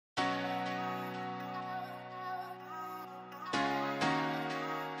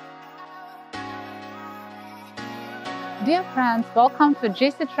Dear friends, welcome to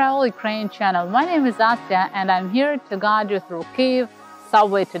JC Travel Ukraine channel. My name is Asya and I'm here to guide you through Kyiv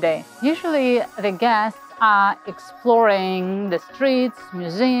subway today. Usually the guests are exploring the streets,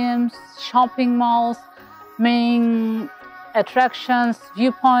 museums, shopping malls, main attractions,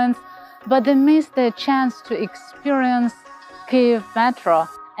 viewpoints, but they miss the chance to experience Kyiv metro,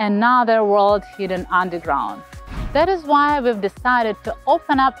 another world hidden underground. That is why we've decided to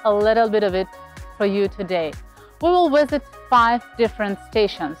open up a little bit of it for you today. We will visit 5 different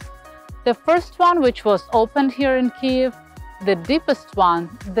stations. The first one, which was opened here in Kyiv, the deepest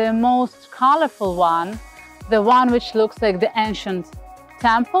one, the most colorful one, the one which looks like the ancient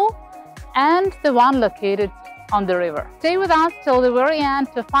temple, and the one located on the river. Stay with us till the very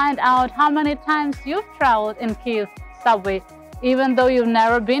end to find out how many times you've traveled in Kyiv subway, even though you've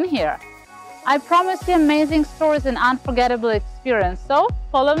never been here. I promise you amazing stories and unforgettable experience, so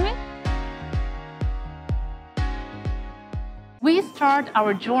follow me. We start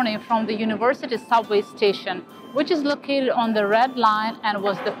our journey from the University subway station, which is located on the Red Line and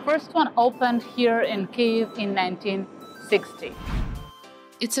was the first one opened here in Kyiv in 1960.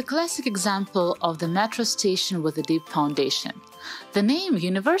 It's a classic example of the metro station with a deep foundation. The name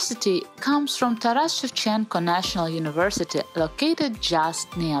University comes from Taras Shevchenko National University, located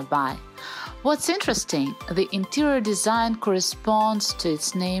just nearby. What's interesting, the interior design corresponds to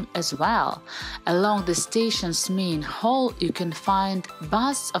its name as well. Along the station's main hall, you can find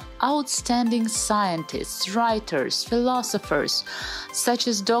busts of outstanding scientists, writers, philosophers, such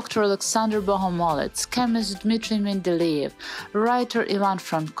as Dr. Alexander Bogomolets, chemist Dmitry Mendeleev, writer Ivan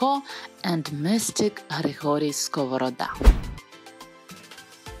Franko, and mystic Grigory Skovoroda.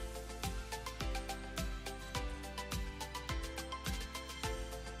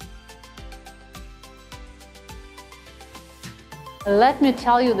 Let me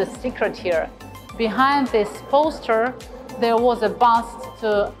tell you the secret here. Behind this poster, there was a bust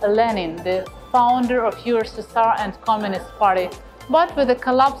to Lenin, the founder of USSR and Communist Party. But with the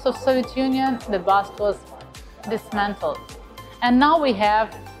collapse of Soviet Union, the bust was dismantled. And now we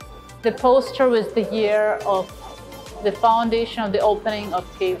have the poster with the year of the foundation of the opening of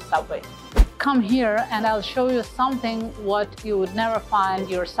Kyiv subway. Come here and I'll show you something what you would never find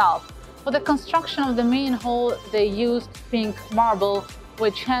yourself. For the construction of the main hall, they used pink marble,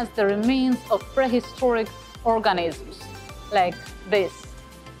 which has the remains of prehistoric organisms, like this.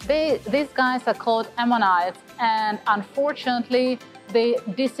 These guys are called ammonites, and unfortunately, they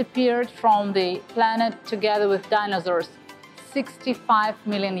disappeared from the planet together with dinosaurs 65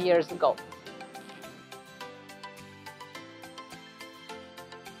 million years ago.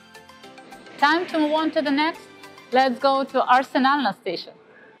 Time to move on to the next. Let's go to Arsenalna station.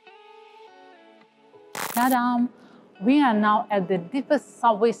 Ta-dam! We are now at the deepest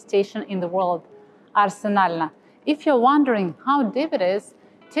subway station in the world, Arsenalna. If you're wondering how deep it is,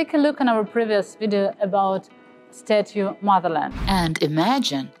 take a look on our previous video about statue Motherland. And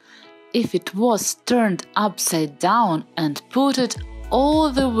imagine if it was turned upside down and put it all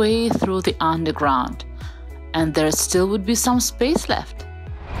the way through the underground, and there still would be some space left.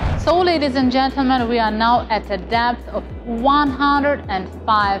 So, ladies and gentlemen, we are now at a depth of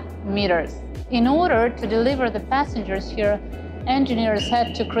 105 meters. In order to deliver the passengers here, engineers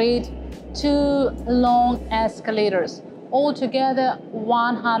had to create 2 long escalators, altogether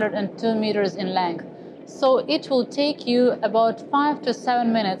 102 meters in length. So it will take you about 5 to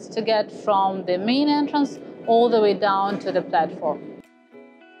 7 minutes to get from the main entrance all the way down to the platform.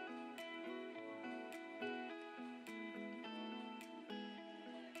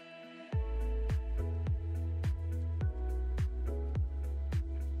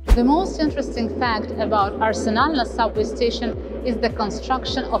 The most interesting fact about Arsenalna subway station is the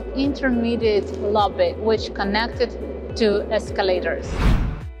construction of intermediate lobby, which connected to escalators.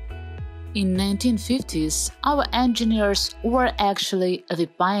 In 1950s, our engineers were actually the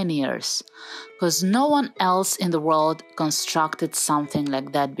pioneers, because no one else in the world constructed something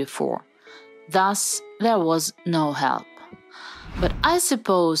like that before. Thus, there was no help. But I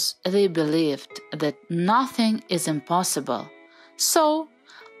suppose they believed that nothing is impossible. So,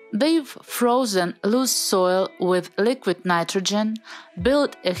 they've frozen loose soil with liquid nitrogen,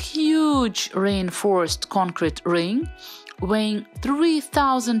 built a huge reinforced concrete ring weighing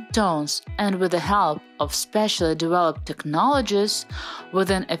 3,000 tons, and with the help of specially developed technologies,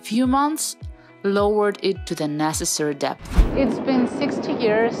 within a few months, lowered it to the necessary depth. It's been 60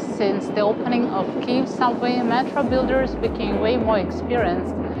 years since the opening of Kyiv subway. Metro builders became way more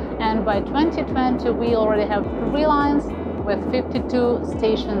experienced, and by 2020 we already have 3 lines with 52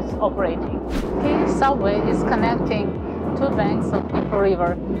 stations operating. Kyiv subway is connecting 2 banks of Dnipro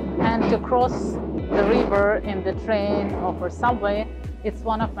river, and to cross the river in the train or for subway, it's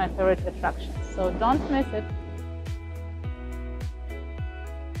one of my favorite attractions. So don't miss it.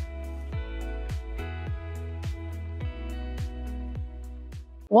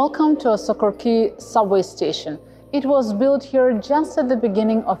 Welcome to Osokorky subway station. It was built here just at the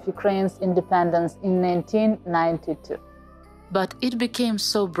beginning of Ukraine's independence in 1992. But it became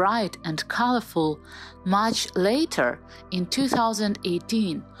so bright and colorful much later, in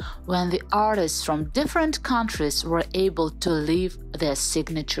 2018, when the artists from different countries were able to leave their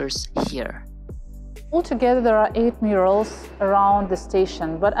signatures here. Altogether, there are 8 murals around the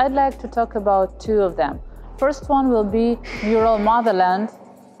station, but I'd like to talk about 2 of them. First one will be mural Motherland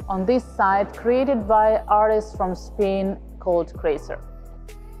on this side, created by artists from Spain called Crazer.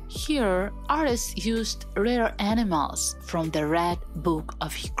 Here, artists used rare animals from the Red Book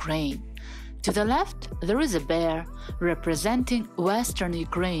of Ukraine. To the left, there is a bear representing Western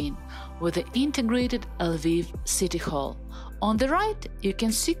Ukraine with the integrated Lviv city hall. On the right, you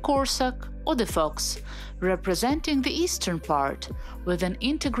can see Corsac or the fox, representing the eastern part with an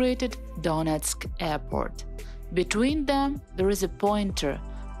integrated Donetsk airport. Between them, there is a pointer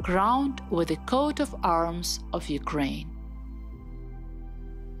crowned with the coat of arms of Ukraine.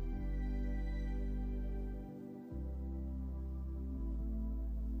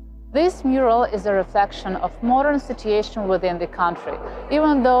 This mural is a reflection of modern situation within the country.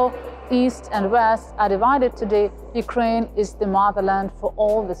 Even though East and West are divided today, Ukraine is the motherland for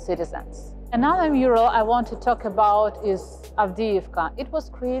all the citizens. Another mural I want to talk about is Avdiivka. It was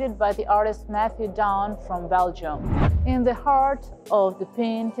created by the artist Matthew Down from Belgium. In the heart of the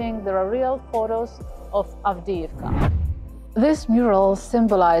painting, there are real photos of Avdiivka. This mural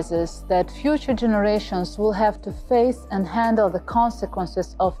symbolizes that future generations will have to face and handle the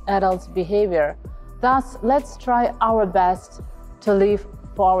consequences of adults' behavior. Thus, let's try our best to leave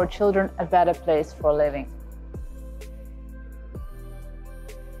for our children a better place for living.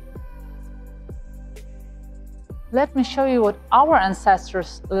 Let me show you what our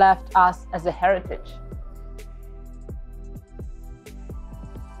ancestors left us as a heritage.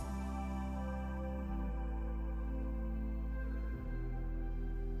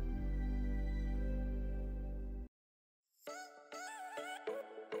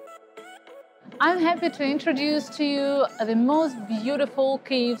 I'm happy to introduce to you the most beautiful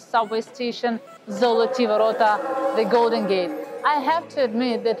Kyiv subway station, Zoloty Vorota, the Golden Gate. I have to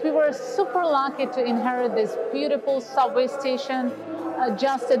admit that we were super lucky to inherit this beautiful subway station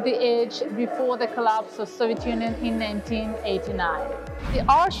just at the edge before the collapse of Soviet Union in 1989. The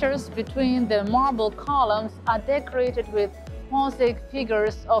arches between the marble columns are decorated with mosaic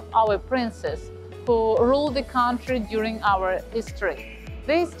figures of our princes who ruled the country during our history.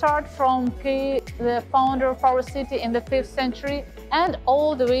 They start from Kyiv, the founder of our city in the 5th century, and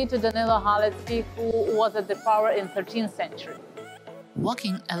all the way to Danilo Haletsky, who was at the power in 13th century.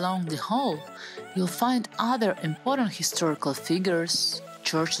 Walking along the hall, you'll find other important historical figures,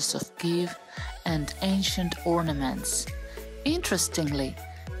 churches of Kyiv, and ancient ornaments. Interestingly,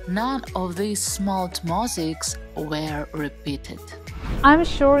 none of these smalt mosaics were repeated. I'm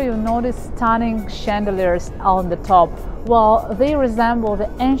sure you've noticed stunning chandeliers on the top. Well, they resemble the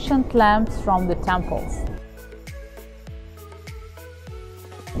ancient lamps from the temples.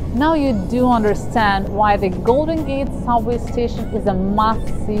 Now you do understand why the Golden Gate subway station is a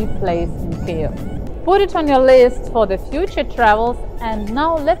must-see place in Kyiv. Put it on your list for the future travels, and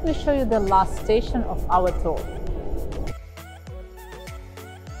now let me show you the last station of our tour.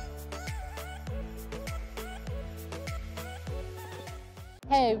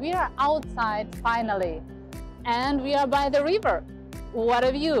 Hey, we are outside finally, and we are by the river. What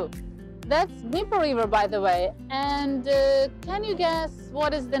a view! That's Dnipro River, by the way. And can you guess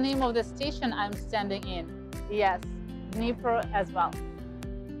what is the name of the station I'm standing in? Yes, Dnipro as well.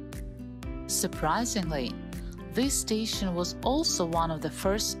 Surprisingly, this station was also one of the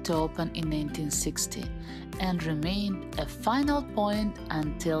first to open in 1960 and remained a final point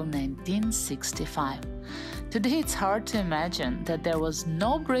until 1965. Today it's hard to imagine that there was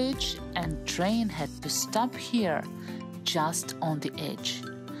no bridge and train had to stop here, just on the edge.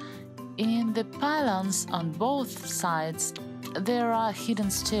 In the pylons on both sides, there are hidden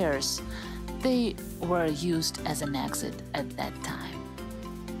stairs. They were used as an exit at that time.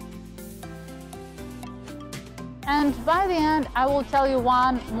 And by the end, I will tell you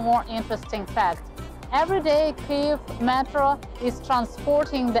one more interesting fact. Every day, Kyiv Metro is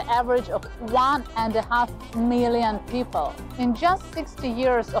transporting the average of 1.5 million people. In just 60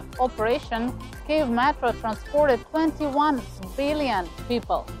 years of operation, Kyiv Metro transported 21 billion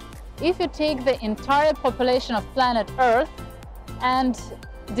people. If you take the entire population of planet Earth and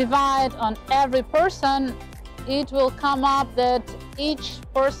divide on every person, it will come up that each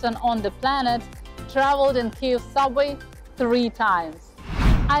person on the planet traveled in Kyiv subway 3 times.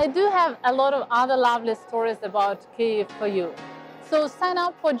 I do have a lot of other lovely stories about Kyiv for you. So sign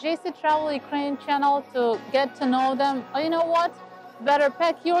up for JC Travel Ukraine channel to get to know them. Or you know what? Better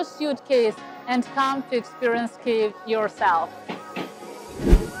pack your suitcase and come to experience Kyiv yourself.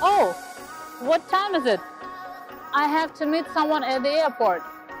 Oh, what time is it? I have to meet someone at the airport.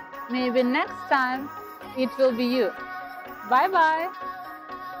 Maybe next time it will be you. Bye-bye.